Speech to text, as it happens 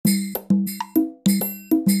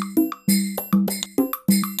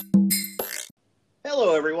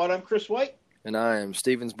Taiwan. I'm Chris White. And I am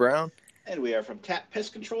Stevens Brown. And we are from TAP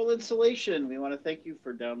Pest Control Insulation. We want to thank you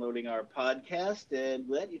for downloading our podcast and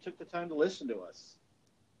glad you took the time to listen to us.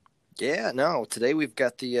 Yeah, no, today we've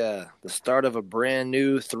got the start of a brand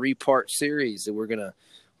new 3-part series that we're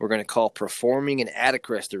gonna call Performing an Attic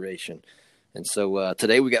Restoration. And so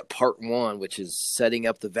today we got part 1, which is setting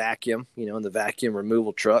up the vacuum, in the vacuum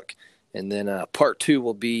removal truck. And then part 2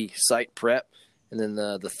 will be site prep. And then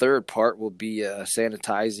the third part will be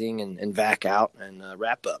sanitizing and vac out and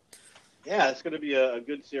wrap up. Yeah, it's going to be a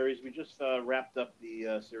good series. We just wrapped up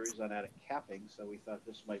the series on attic capping, so we thought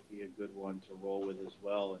this might be a good one to roll with as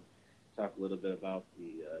well and talk a little bit about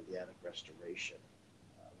the attic restoration.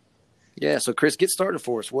 Yeah, so Chris, get started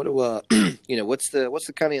for us. What do what's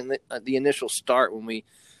the kind of the initial start when we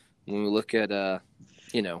look at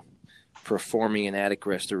performing an attic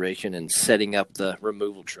restoration and setting up the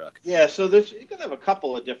removal truck? Yeah, so you're going to have a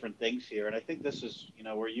couple of different things here, and I think this is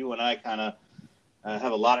where you and I kind of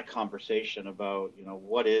have a lot of conversation about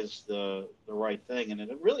what is the right thing, and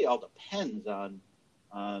it really all depends on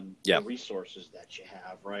the resources that you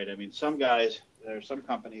have, right? I mean, some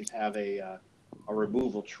companies have a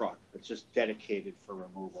removal truck that's just dedicated for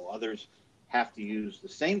removal. Others have to use the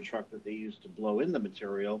same truck that they use to blow in the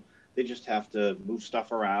material. They just have to move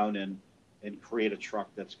stuff around and create a truck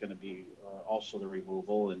that's going to be also the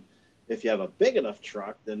removal. And if you have a big enough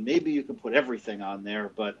truck, then maybe you can put everything on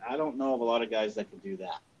there. But I don't know of a lot of guys that can do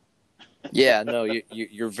that. Yeah, no,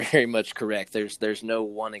 you're very much correct. There's no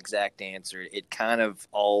one exact answer. It kind of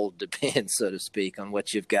all depends, so to speak, on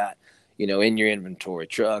what you've got, in your inventory: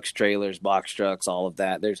 trucks, trailers, box trucks, all of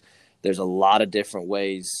that. There's a lot of different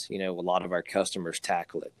ways, a lot of our customers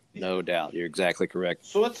tackle it. No doubt. You're exactly correct.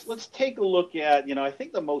 So let's take a look at, I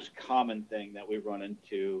think the most common thing that we run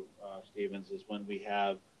into, Stevens, is when we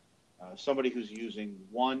have somebody who's using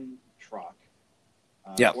one truck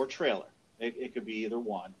or trailer. It could be either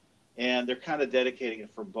one. And they're kind of dedicating it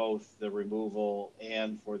for both the removal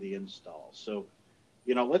and for the install. So,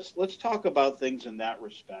 let's talk about things in that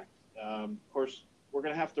respect. Of course, we're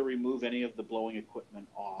going to have to remove any of the blowing equipment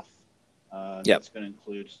off. That's going to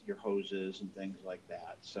include your hoses and things like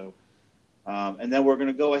that. So, and then we're going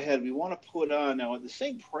to go ahead. We want to put on now the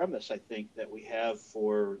same premise, I think, that we have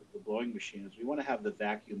for the blowing machine is we want to have the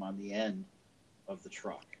vacuum on the end of the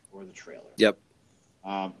truck or the trailer. Yep.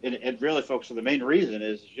 And really, folks, so the main reason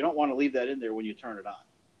is you don't want to leave that in there when you turn it on.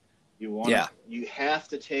 You have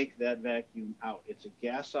to take that vacuum out. It's a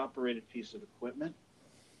gas-operated piece of equipment,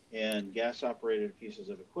 and gas-operated pieces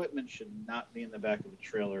of equipment should not be in the back of a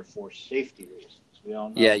trailer for safety reasons. We all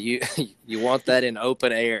know. Yeah, you want that in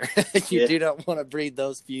open air. You do not want to breathe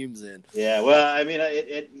those fumes in. Yeah, well, I mean,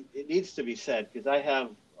 it needs to be said because I have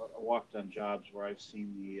walked on jobs where I've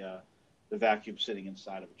seen the vacuum sitting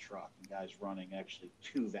inside of a truck and guys running actually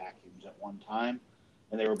 2 vacuums at one time,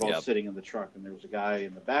 and they were both sitting in the truck, and there was a guy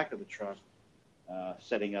in the back of the truck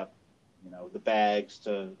setting up, the bags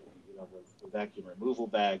to, the vacuum removal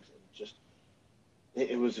bags.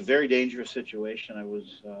 It was a very dangerous situation. I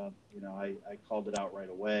was, I called it out right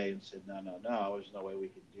away and said, no, there's no way we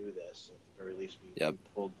can do this. At the very least, we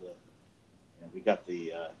pulled we got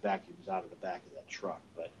the vacuums out of the back of that truck,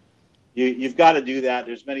 but you've got to do that.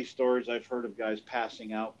 There's many stories I've heard of guys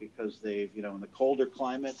passing out because they've, in the colder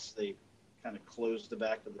climates, they kind of close the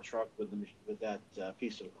back of the truck with that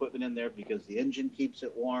piece of equipment in there because the engine keeps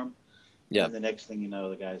it warm. Yeah. And the next thing you know,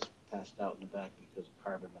 the guy's passed out in the back because of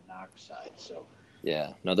carbon monoxide. So.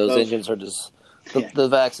 Yeah. No, those engines are just the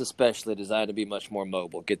vacs especially designed to be much more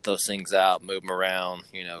mobile. Get those things out, move them around,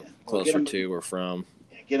 closer to or from.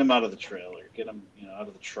 Get them out of the trailer. Get them, out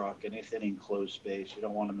of the truck. Anything in closed space. You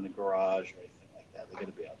don't want them in the garage or anything like that. They're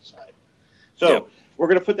going to be outside. So we're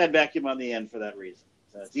going to put that vacuum on the end for that reason.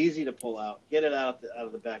 It's easy to pull out. Get it out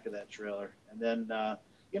of the back of that trailer. And then,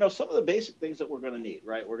 some of the basic things that we're going to need,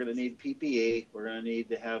 right? We're going to need PPE. We're going to need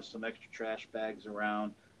to have some extra trash bags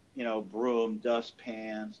around, broom,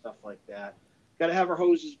 dustpan, stuff like that. Got to have our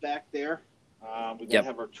hoses back there. We got to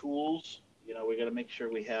have our tools. We got to make sure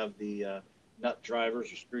we have the nut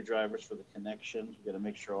drivers or screwdrivers for the connections. We got to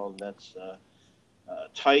make sure all of that's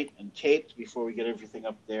tight and taped before we get everything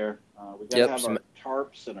up there. We got to have our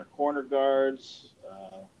tarps and our corner guards.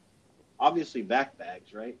 Obviously, vac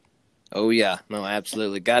bags, right? Oh yeah, no,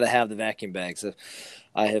 absolutely. Got to have the vacuum bags.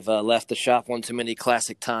 I have left the shop one too many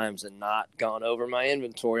classic times and not gone over my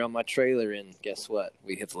inventory on my trailer, and guess what?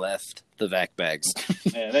 We have left the vac bags.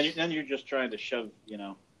 Yeah, then you're just trying to shove,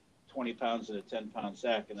 20 pounds in a 10-pound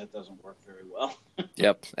sack, and that doesn't work very well.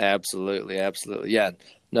 Yep, absolutely. Yeah.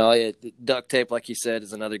 No, duct tape, like you said,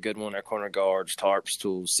 is another good one. Our corner guards, tarps,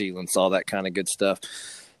 tools, sealants, all that kind of good stuff.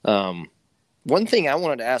 One thing I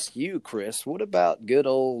wanted to ask you, Chris, what about good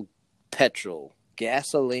old petrol,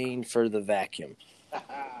 gasoline for the vacuum?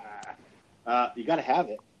 You got to have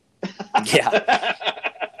it. Yeah,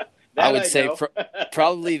 I That would I say know.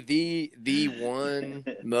 probably the one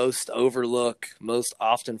most overlooked, most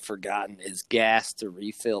often forgotten is gas to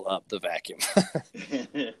refill up the vacuum.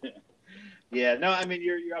 Yeah, no, I mean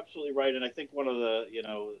you're absolutely right, and I think one of the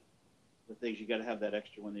the things you got to have that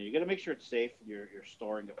extra one there. You got to make sure it's safe and you're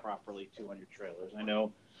storing it properly too on your trailers. I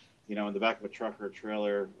know, in the back of a truck or a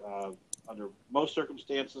trailer, under most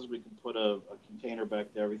circumstances we can put a container back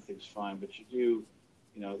there, everything's fine. But you do,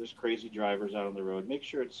 there's crazy drivers out on the road. Make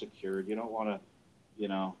sure it's secured. You don't want to,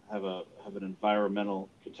 have an environmental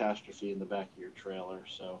catastrophe in the back of your trailer.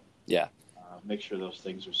 So Yeah. make sure those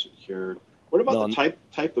things are secured. What about No, the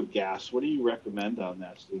type of gas? What do you recommend on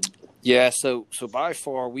that, Steve? yeah, so by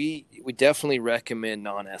far we definitely recommend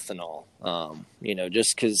non-ethanol.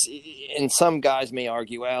 Just because, and some guys may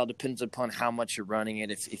argue, well, it depends upon how much you're running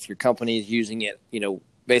it. If your company is using it,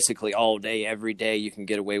 basically all day, every day, you can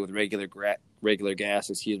get away with regular gas.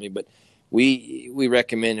 Excuse me, but we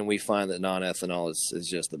recommend and we find that non-ethanol is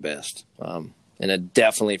just the best. And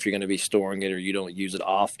definitely, if you're going to be storing it or you don't use it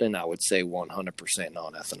often, I would say 100%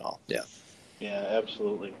 non-ethanol. Yeah. Yeah,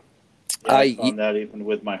 absolutely. Yeah, I I found that even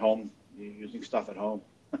with my home, using stuff at home.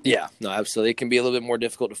 Yeah, no, absolutely. It can be a little bit more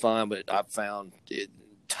difficult to find, but I've found it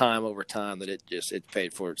time over time that it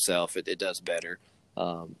paid for itself. It does better.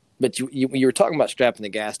 But you were talking about strapping the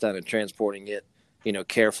gas down and transporting it,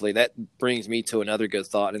 carefully. That brings me to another good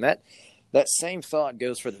thought, and that same thought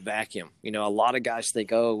goes for the vacuum. A lot of guys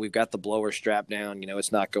think, oh, we've got the blower strapped down,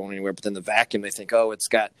 it's not going anywhere. But then the vacuum, they think, oh, it's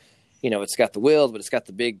got the wheels, but it's got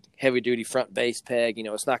the big heavy duty front base peg.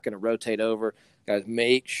 It's not going to rotate over. Guys,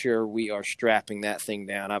 make sure we are strapping that thing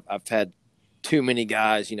down. I've had too many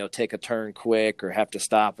guys, take a turn quick or have to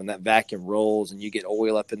stop, and that vacuum rolls, and you get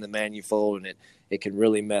oil up in the manifold, and it can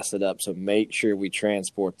really mess it up. So make sure we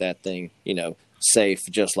transport that thing, safe,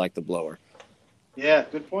 just like the blower. Yeah,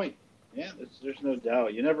 good point. Yeah, there's no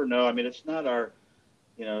doubt. You never know. I mean, it's not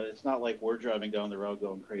it's not like we're driving down the road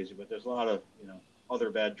going crazy, but there's a lot of, other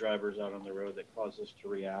bad drivers out on the road that cause us to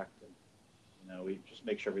react. And, we just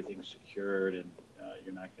make sure everything's secured, and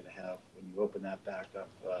you're not going to have, when you open that back up,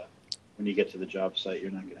 when you get to the job site, you're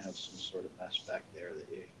not going to have some sort of mess back there that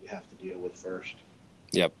you have to deal with first.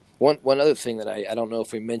 Yep. One other thing that I don't know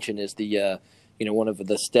if we mentioned is the one of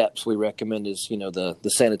the steps we recommend is the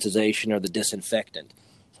sanitization or the disinfectant.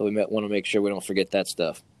 So we want to make sure we don't forget that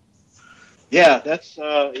stuff. Yeah, that's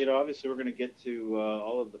obviously we're going to get to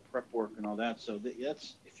all of the prep work and all that. So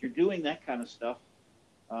that's, if you're doing that kind of stuff,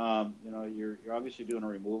 you're obviously doing a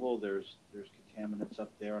removal. There's contaminants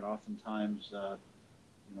up there, and oftentimes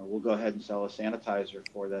we'll go ahead and sell a sanitizer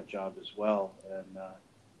for that job as well, and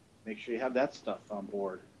make sure you have that stuff on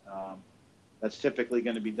board. That's typically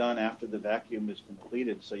going to be done after the vacuum is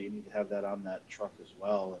completed, so you need to have that on that truck as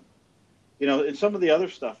well. And some of the other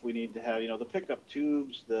stuff we need to have, the pickup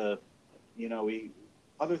tubes,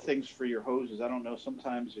 other things for your hoses. I don't know,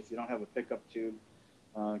 sometimes if you don't have a pickup tube,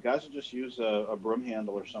 guys will just use a broom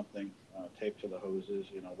handle or something taped to the hoses,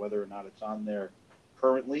 whether or not it's on there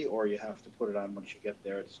currently or you have to put it on once you get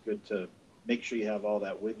there. It's good to make sure you have all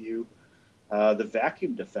that with you. The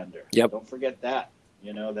vacuum defender. Yep. Don't forget that.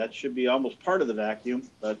 That should be almost part of the vacuum,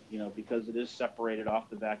 but, because it is separated off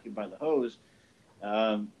the vacuum by the hose,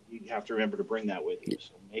 you have to remember to bring that with you.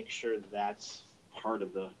 So make sure that's part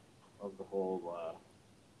of the whole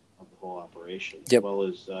operation, yep. As well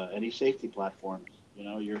as any safety platforms.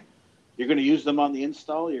 You're going to use them on the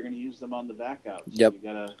install. You're going to use them on the back out. So yep. You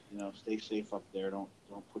got to stay safe up there. Don't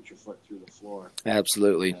put your foot through the floor.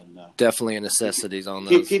 Absolutely, and, definitely a necessity on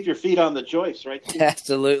those. Keep your feet on the joist, right?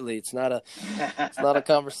 Absolutely, it's not a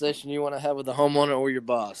conversation you want to have with the homeowner or your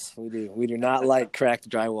boss. We do not like cracked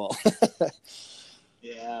drywall.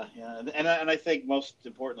 Yeah, and I think most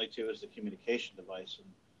importantly too is the communication device, and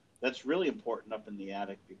that's really important up in the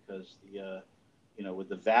attic because the with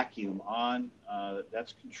the vacuum on,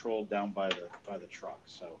 that's controlled down by the truck.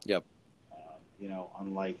 So yep.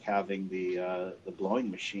 Unlike having the blowing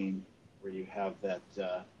machine where you have that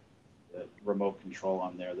remote control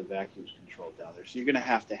on there, the vacuum's controlled down there. So you're going to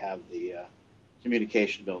have the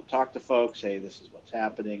communication to talk to folks. Hey, this is what's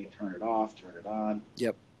happening. Turn it off. Turn it on.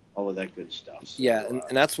 Yep. All of that good stuff. So, yeah,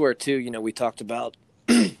 and that's where too. We talked about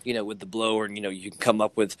with the blower, and you can come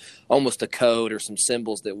up with almost a code or some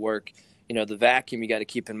symbols that work. The vacuum, you got to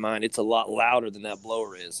keep in mind, it's a lot louder than that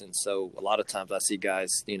blower is. And so a lot of times I see guys,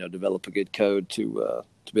 develop a good code to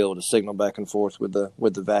be able to signal back and forth with the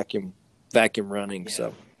vacuum running. Yeah.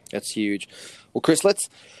 So that's huge. Well, Chris,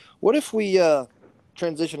 what if we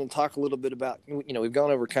transition and talk a little bit about, we've gone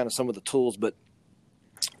over kind of some of the tools, but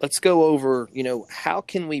let's go over, how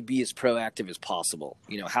can we be as proactive as possible?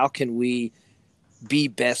 How can we be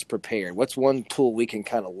best prepared? What's one tool we can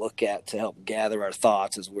kind of look at to help gather our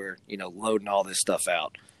thoughts as we're, loading all this stuff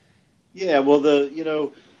out? Yeah, well,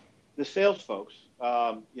 the sales folks,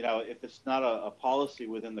 if it's not a policy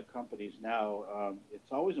within the companies now,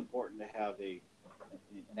 it's always important to have an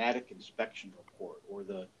attic inspection report, or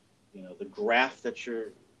the graph that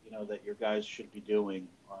that your guys should be doing,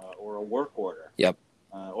 or a work order. Yep.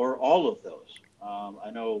 Or all of those.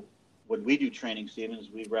 I know when we do training, Stevens,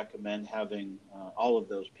 we recommend having all of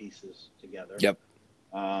those pieces together. Yep.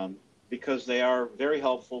 Because they are very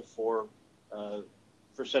helpful for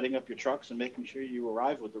setting up your trucks and making sure you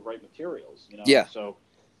arrive with the right materials. Yeah. So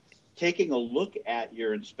taking a look at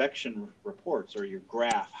your inspection reports or your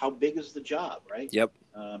graph, how big is the job, right? Yep.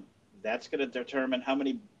 That's going to determine how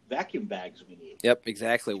many vacuum bags we need. Yep,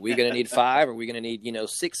 exactly. We're going to need 5, or we're going to need,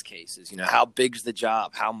 6 cases. How big's the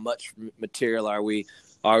job? How much material are we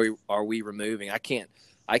removing? I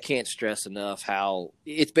can't stress enough how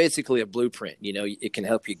it's basically a blueprint. It can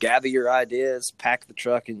help you gather your ideas, pack the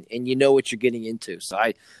truck, and you know what you're getting into. So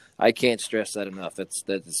I can't stress that enough. That's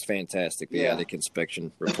fantastic. The attic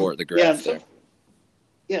inspection report, the graph there.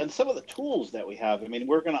 Yeah, and some of the tools that we have. I mean,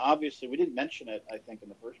 we're going to obviously, we didn't mention it, I think, in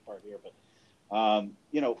the first part here, but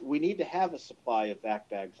we need to have a supply of vac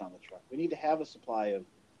bags on the truck. We need to have a supply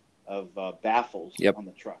of baffles on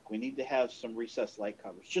the truck. We need to have some recessed light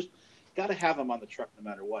covers. Just got to have them on the truck no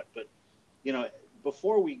matter what. But,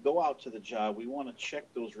 before we go out to the job, we want to check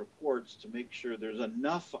those reports to make sure there's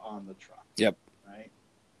enough on the truck. Yep. Right?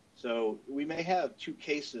 So we may have 2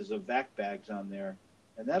 cases of vac bags on there,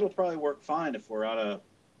 and that'll probably work fine if we're out of,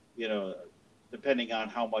 depending on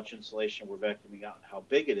how much insulation we're vacuuming out and how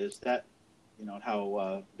big it is, that, and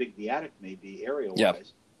how big the attic may be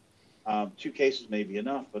area-wise. Yep. 2 cases may be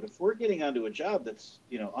enough. But if we're getting onto a job that's,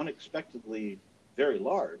 unexpectedly very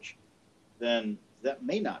large, then that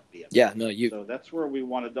may not be enough. Yeah, no, so that's where we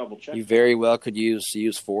want to double check. You very well could use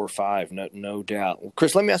 4 or 5, no doubt. Well,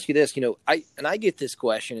 Chris, let me ask you this. I get this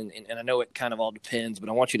question, and I know it kind of all depends, but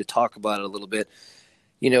I want you to talk about it a little bit.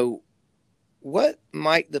 What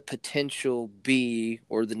might the potential be,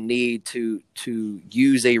 or the need to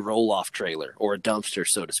use a roll-off trailer or a dumpster,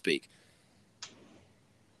 so to speak?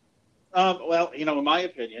 Well, in my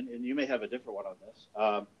opinion, and you may have a different one on this,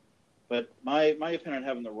 but my opinion on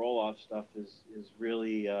having the roll-off stuff is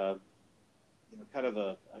really, kind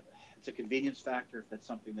of it's a convenience factor if that's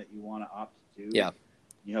something that you want to opt to do. Yeah.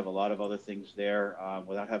 You have a lot of other things there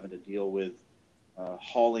without having to deal with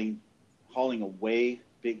hauling away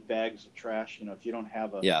big bags of trash. If you don't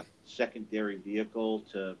have a secondary vehicle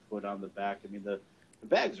to put on the back, I mean, the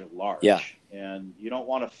bags are large, and you don't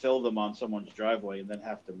want to fill them on someone's driveway and then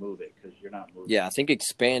have to move it because you're not moving. Yeah, I think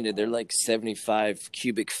expanded, they're like 75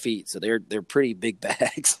 cubic feet, so they're pretty big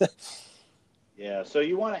bags. Yeah, so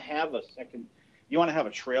you want to have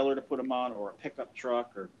a trailer to put them on, or a pickup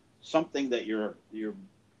truck, or something that you're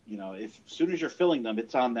if as soon as you're filling them,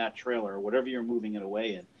 it's on that trailer or whatever you're moving it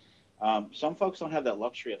away in. Some folks don't have that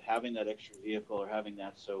luxury of having that extra vehicle or having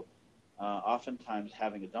that, so oftentimes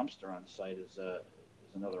having a dumpster on site is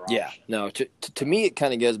another option. Yeah, no, to me it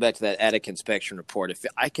kind of goes back to that attic inspection report. If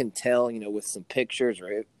I can tell, with some pictures,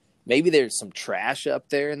 or maybe there's some trash up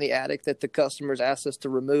there in the attic that the customers asked us to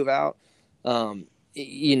remove out, and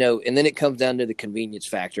then it comes down to the convenience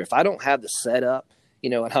factor. If I don't have the setup,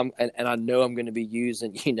 and I know I'm going to be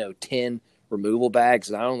using, 10 removal bags,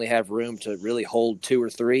 and I only have room to really hold 2 or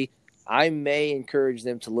 3, I may encourage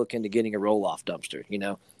them to look into getting a roll-off dumpster,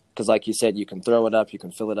 because like you said, you can throw it up, you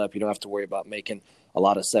can fill it up. You don't have to worry about making a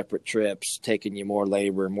lot of separate trips, taking you more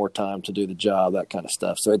labor, more time to do the job, that kind of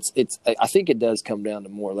stuff. So I think it does come down to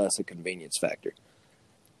more or less a convenience factor.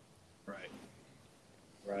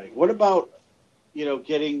 Right. What about,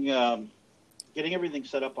 getting everything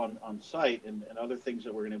set up on site and other things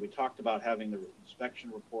that we talked about having the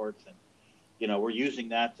inspection reports, and, we're using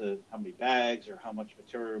that to how many bags or how much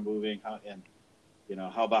material we're moving, how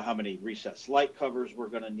about how many recessed light covers we're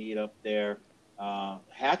going to need up there.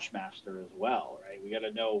 Hatchmaster as well, right? We got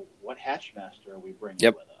to know what Hatchmaster are we bringing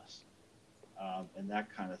with us, and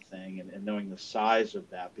that kind of thing, and knowing the size of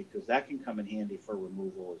that, because that can come in handy for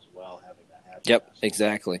removal as well, having that Hatchmaster. Yep,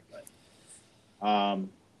 exactly. But,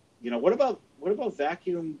 what about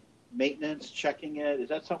vacuum maintenance, checking it? Is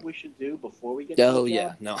that something we should do before we get to the job?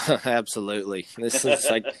 Yeah, no, absolutely. This is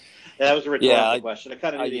like that was a rhetorical question. I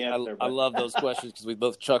kind of knew the answer. I love those questions because we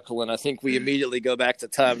both chuckle, and I think we immediately go back to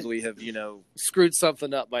times we have, screwed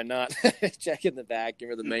something up by not checking the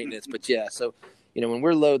vacuum or the maintenance. But yeah, so when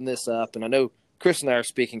we're loading this up, and I know Chris and I are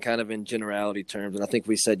speaking kind of in generality terms, and I think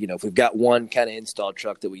we said, if we've got one kind of install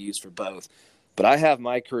truck that we use for both. But I have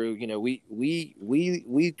my crew,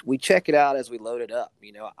 we check it out as we load it up.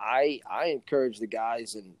 I encourage the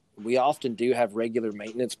guys, and we often do have regular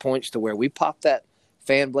maintenance points to where we pop that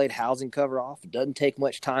fan blade housing cover off. It doesn't take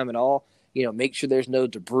much time at all. Make sure there's no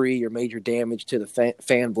debris or major damage to the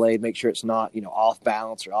fan blade. Make sure it's not, off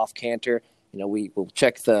balance or off canter. We'll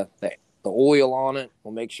check the oil on it.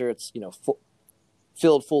 We'll make sure it's,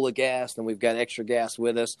 filled full of gas, and we've got extra gas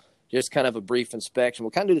with us. Just kind of a brief inspection. We'll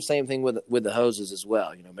kind of do the same thing with the hoses as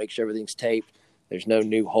well. Make sure everything's taped. There's no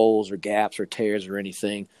new holes or gaps or tears or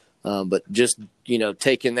anything. But just,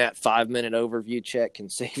 taking that 5-minute overview check can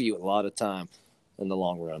save you a lot of time in the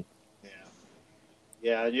long run.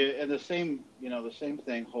 Yeah. And the same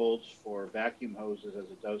thing holds for vacuum hoses as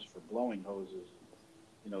it does for blowing hoses.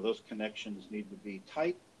 Those connections need to be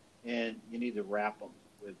tight, and you need to wrap them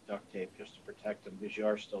with duct tape just to protect them, because you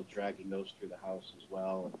are still dragging those through the house as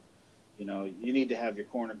well. And, you need to have your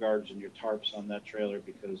corner guards and your tarps on that trailer,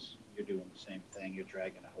 because you're doing the same thing. You're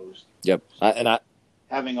dragging a hose. Yep. So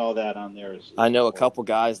having all that on there is I know important. A couple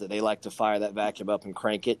guys that they like to fire that vacuum up and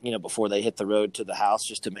crank it, before they hit the road to the house,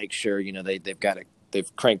 just to make sure,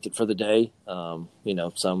 they've cranked it for the day.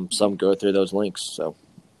 Some go through those links. So.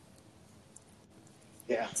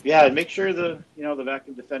 Yeah. And make sure the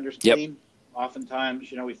vacuum defender's clean. Yep.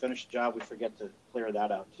 Oftentimes, we finish the job, we forget to clear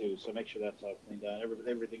that out too. So make sure that's all cleaned out.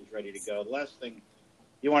 Everything's ready to go. The last thing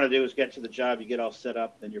you want to do is get to the job, you get all set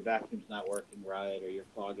up, then your vacuum's not working right, or you're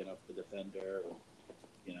clogging up the defender. Or,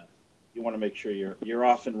 you want to make sure you're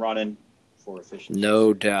off and running for efficiency.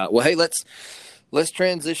 No doubt. Well, hey, let's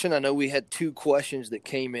transition. I know we had 2 questions that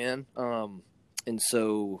came in, and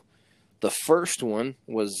so the first one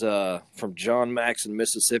was from John Max in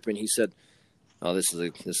Mississippi, and he said, "Oh, this is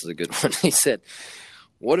a good one." He said,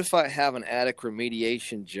 "What if I have an attic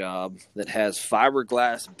remediation job that has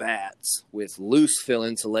fiberglass bats with loose fill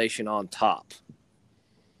insulation on top?"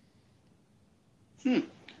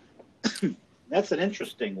 That's an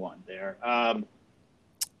interesting one there.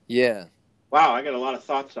 Yeah. Wow, I got a lot of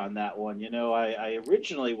thoughts on that one. I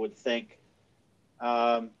originally would think,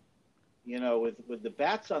 with the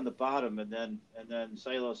bats on the bottom and then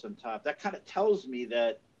cellulose on top, that kind of tells me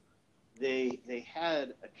that they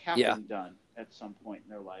had a capping done at some point in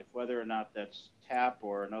their life, whether or not that's TAP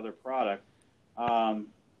or another product.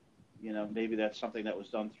 Maybe that's something that was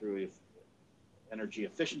done through an energy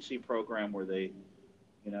efficiency program where they,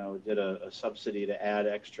 did a subsidy to add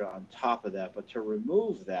extra on top of that. But to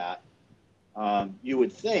remove that, you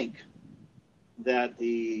would think that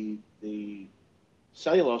the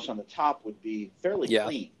cellulose on the top would be fairly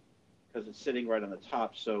clean, because it's sitting right on the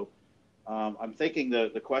top. So I'm thinking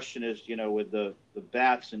the question is, with the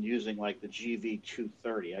bats and using like the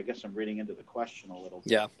GV230, I guess I'm reading into the question a little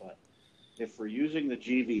bit. Yeah. But if we're using the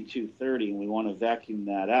GV230 and we want to vacuum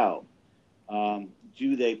that out,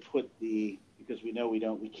 do they put because we know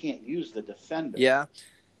we can't use the defender. Yeah.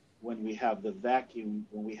 When we have the bats in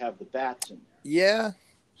there. Yeah.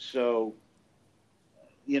 So,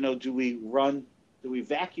 do we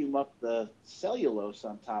vacuum up the cellulose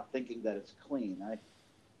on top thinking that it's clean?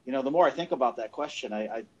 The more I think about that question,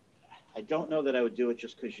 I don't know that I would do it,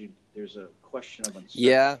 just because there's a question of uncertainty.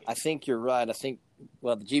 Yeah, I think you're right. I think,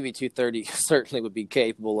 the GV230 certainly would be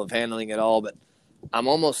capable of handling it all, but I'm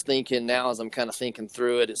almost thinking now, as I'm kind of thinking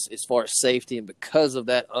through it, as far as safety, and because of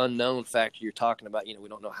that unknown factor you're talking about, we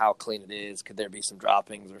don't know how clean it is. Could there be some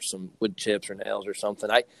droppings or some wood chips or nails or something?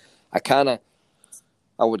 I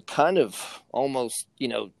would kind of almost,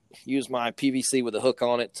 use my PVC with a hook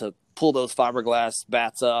on it to pull those fiberglass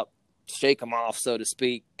bats up, shake them off, so to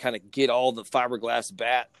speak, kind of get all the fiberglass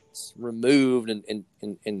bats removed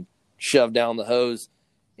and shoved down the hose.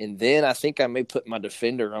 And then I think I may put my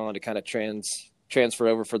defender on to kind of transfer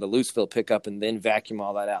over for the loose fill pickup, and then vacuum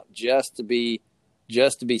all that out just to be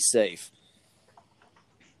safe.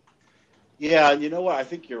 Yeah, you know what? I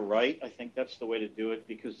think you're right. I think that's the way to do it,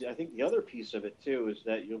 because I think the other piece of it too is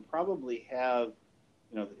that you'll probably have,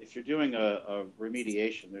 if you're doing a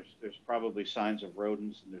remediation, there's probably signs of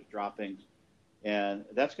rodents and there's droppings, and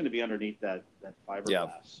that's going to be underneath that fiberglass. Yeah.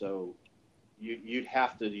 So you'd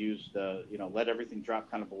have to use let everything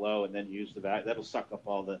drop kind of below, and then use the vac. That'll suck up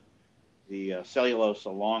all the cellulose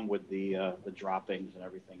along with the droppings and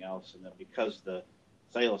everything else. And then because the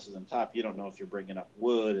cellulose is on top, you don't know if you're bringing up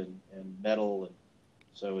wood and metal, and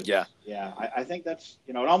so I think that's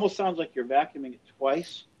it almost sounds like you're vacuuming it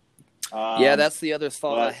twice. That's the other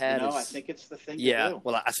thought I had. I think it's the thing to do.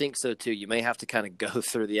 Well, I think so too. You may have to kind of go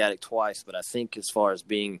through the attic twice, but I think as far as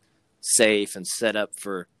being safe and set up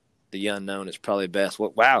for the unknown is probably best.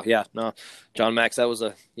 Wow, yeah, no, John Max, that was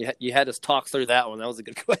you had us talk through that one. That was a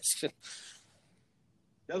good question.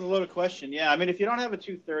 That was a loaded question. Yeah, I mean, if you don't have a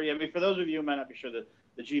 230, I mean, for those of you who might not be sure, the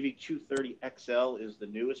GV 230 XL is the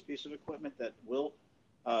newest piece of equipment that will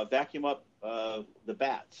vacuum up the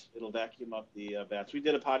bats. It'll vacuum up the bats. We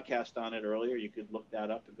did a podcast on it earlier. You could look that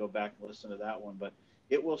up and go back and listen to that one. But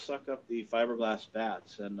it will suck up the fiberglass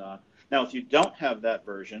bats. And now, if you don't have that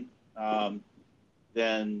version,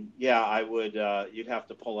 then yeah, I would. You'd have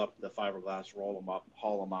to pull up the fiberglass, roll them up,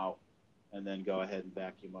 haul them out, and then go ahead and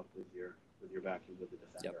vacuum up with your vacuum with the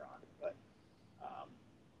Defender on. But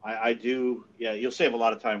I do. Yeah, you'll save a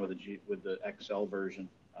lot of time with the XL version,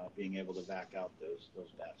 being able to back out those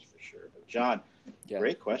bats for sure. But John,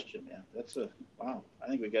 great question, man. That's wow. I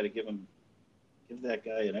think we got to give that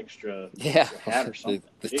guy an extra hat or something.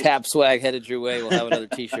 the Tap Swag headed your way. We'll have another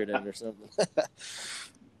T-shirt in or something.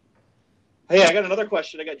 Hey, I got another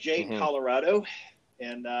question. I got Jay in Colorado,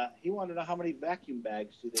 and he wanted to know how many vacuum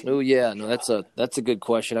bags do they? Oh yeah, no, that's a good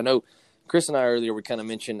question. I know Chris and I earlier we kind of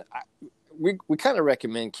mentioned we kind of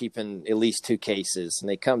recommend keeping at least 2 cases, and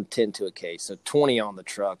they come 10 to a case, so 20 on the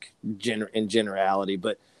truck in generality.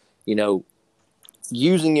 But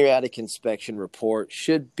using your attic inspection report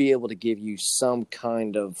should be able to give you some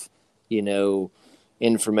kind of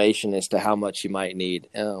information as to how much you might need.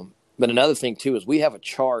 But another thing too is we have a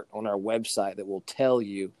chart on our website that will tell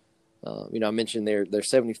you. I mentioned they're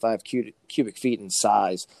 75 cubic feet in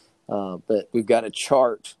size, but we've got a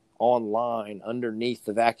chart online underneath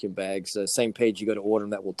the vacuum bags. Same page you go to order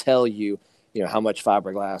them that will tell you, how much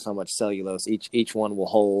fiberglass, how much cellulose each one will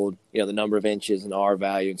hold. The number of inches and R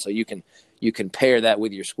value, and so you can pair that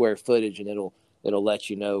with your square footage, and it'll let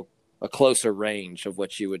you know a closer range of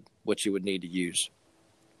what you would need to use.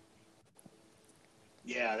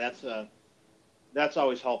 Yeah, that's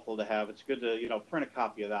always helpful to have. It's good to print a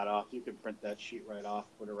copy of that off. You can print that sheet right off,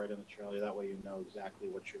 put it right in the trailer. That way you know exactly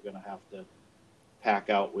what you're going to have to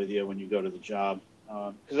pack out with you when you go to the job,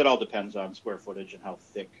 because it all depends on square footage and how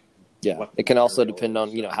thick. Yeah, it can also depend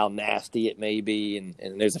on how nasty it may be, and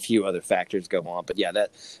there's a few other factors go on. But yeah,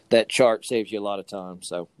 that chart saves you a lot of time.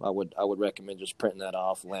 So I would recommend just printing that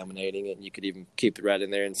off, laminating it, and you could even keep it right in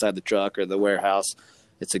there inside the truck or the warehouse.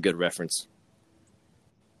 It's a good reference.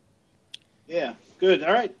 Yeah, good.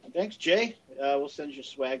 All right, thanks, Jay. We'll send you a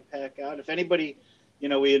swag pack out. If anybody,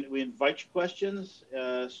 we invite your questions,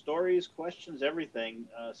 stories, questions, everything.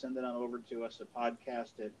 Send it on over to us at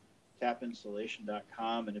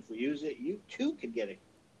podcast@tapinsulation.com. And if we use it, you too can get a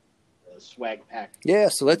swag pack. Yeah,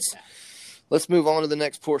 so let's move on to the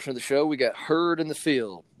next portion of the show. We got Herd in the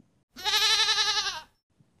Field.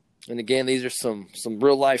 And again, these are some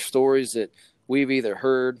real life stories that we've either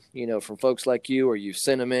heard, from folks like you, or you've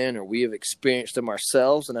sent them in, or we have experienced them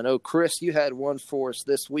ourselves. And I know, Chris, you had one for us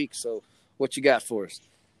this week. So what you got for us?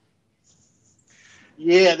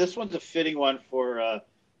 Yeah, this one's a fitting one for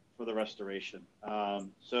the restoration.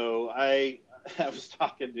 So I was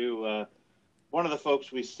talking to one of the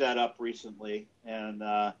folks we set up recently, and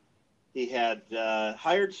he had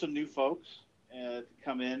hired some new folks to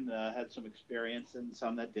come in, had some experience and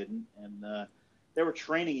some that didn't. And they were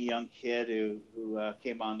training a young kid who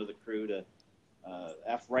came onto the crew to,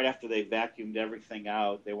 right after they vacuumed everything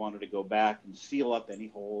out, they wanted to go back and seal up any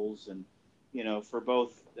holes, and for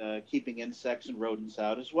both keeping insects and rodents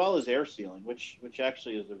out, as well as air sealing, which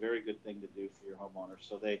actually is a very good thing to do for your homeowner.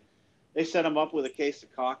 So they set him up with a case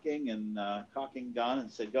of caulking and caulking gun,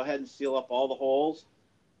 and said, go ahead and seal up all the holes,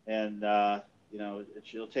 and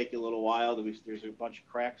it'll take you a little while. There's a bunch of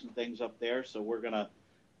cracks and things up there, so we're gonna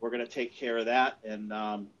take care of that, and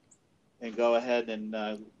go ahead and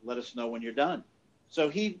let us know when you're done. So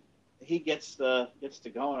he gets to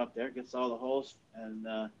going up there, gets all the holes, and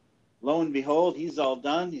lo and behold, he's all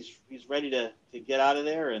done. He's ready to get out of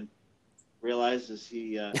there, and realizes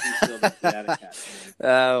he sealed up the attic hatch.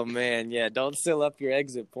 Oh man, yeah, don't seal up your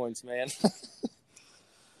exit points, man.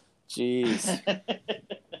 Jeez.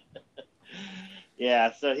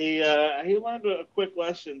 Yeah, so he learned a quick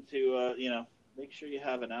lesson to make sure you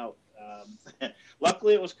have an out.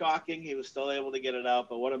 Luckily, it was caulking. He was still able to get it out,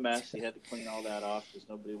 but what a mess. He had to clean all that off because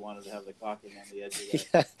nobody wanted to have the caulking on the edge of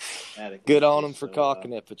the attic. Good on him for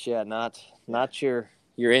caulking it, but yeah, not your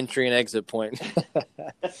entry and exit point.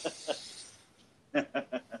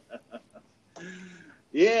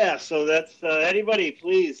 Yeah, so that's anybody,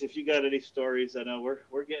 please, if you got any stories. I know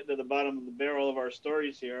we're getting to the bottom of the barrel of our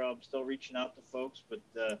stories here. I'm still reaching out to folks, but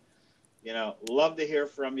love to hear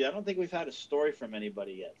from you. I don't think we've had a story from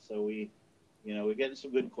anybody yet, so we're getting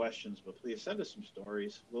some good questions. But please send us some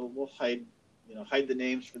stories. We'll hide the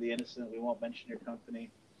names for the innocent. We won't mention your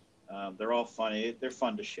company. They're all funny. They're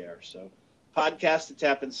fun to share. So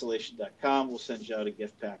podcast@tapinsulation.com. We'll send you out a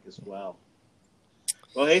gift pack as well.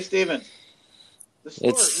 Well, hey, Steven, this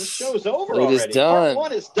show is over already. It is done.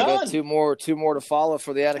 Part 1 is We done. got two more to follow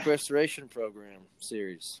for the Attic Restoration Program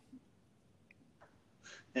series.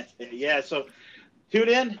 Yeah, so tune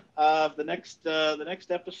in. The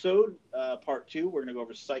next episode, part 2, we're going to go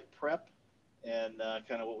over site prep and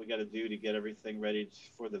kind of what we got to do to get everything ready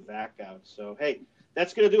for the vac out. So, hey,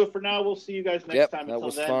 that's going to do it for now. We'll see you guys next time. That Until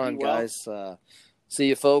was then, fun, be well. guys. See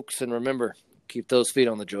you, folks, and remember, keep those feet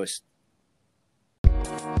on the joist.